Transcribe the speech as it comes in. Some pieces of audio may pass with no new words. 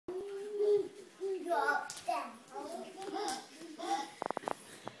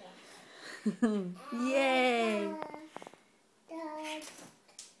Yay!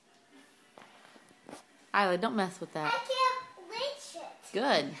 Isla, don't mess with that. I can't reach it.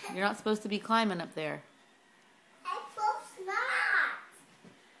 Good. You're not supposed to be climbing up there. I'm supposed not.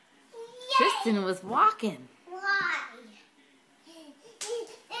 Yay. Tristan was walking. Why?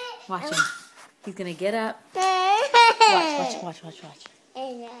 Watch him. He's going to get up. Watch.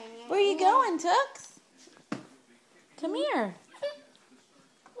 Where are you going, Tux? Come here.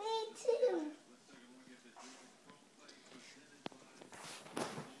 Me too.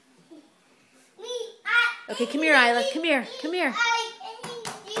 Okay, come here, Isla. Come here.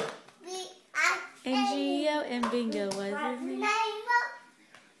 N-G-O and Bingo was his name.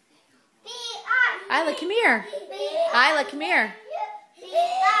 Isla, come here. Isla, come here.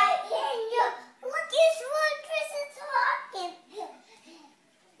 Look, it's what Tristan's walking.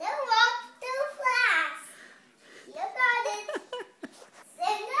 They walk too fast. You got it.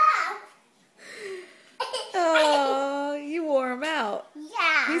 Stand up. Oh, you wore him out.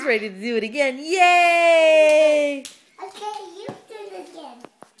 Yeah. He's ready to do it again. Yay! Okay, you do it again.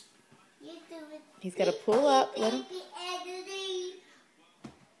 You do it. He's got to pull up.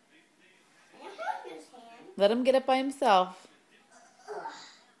 Let him get up by himself.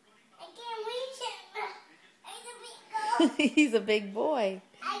 I can't reach him. He's a big boy.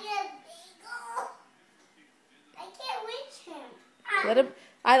 I can't reach him. Let him,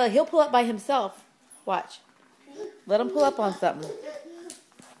 Isla, he'll pull up by himself. Watch. Let him pull up on something. Look,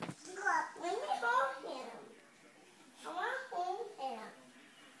 let me hold him. I want to hold him.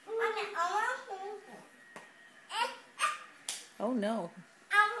 I want to hold him. Oh, no.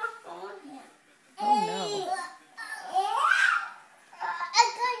 I want to hold him. Oh, no. I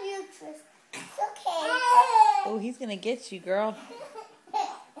got you, Tristan. It's okay. Oh, he's going to get you, girl.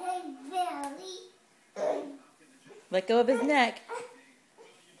 Let go of his neck.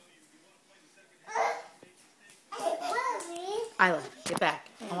 Isla, get back.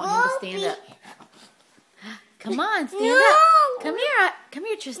 I want him to stand up. Come on, stand up. Come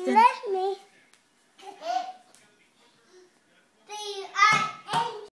here, Tristan. Let me.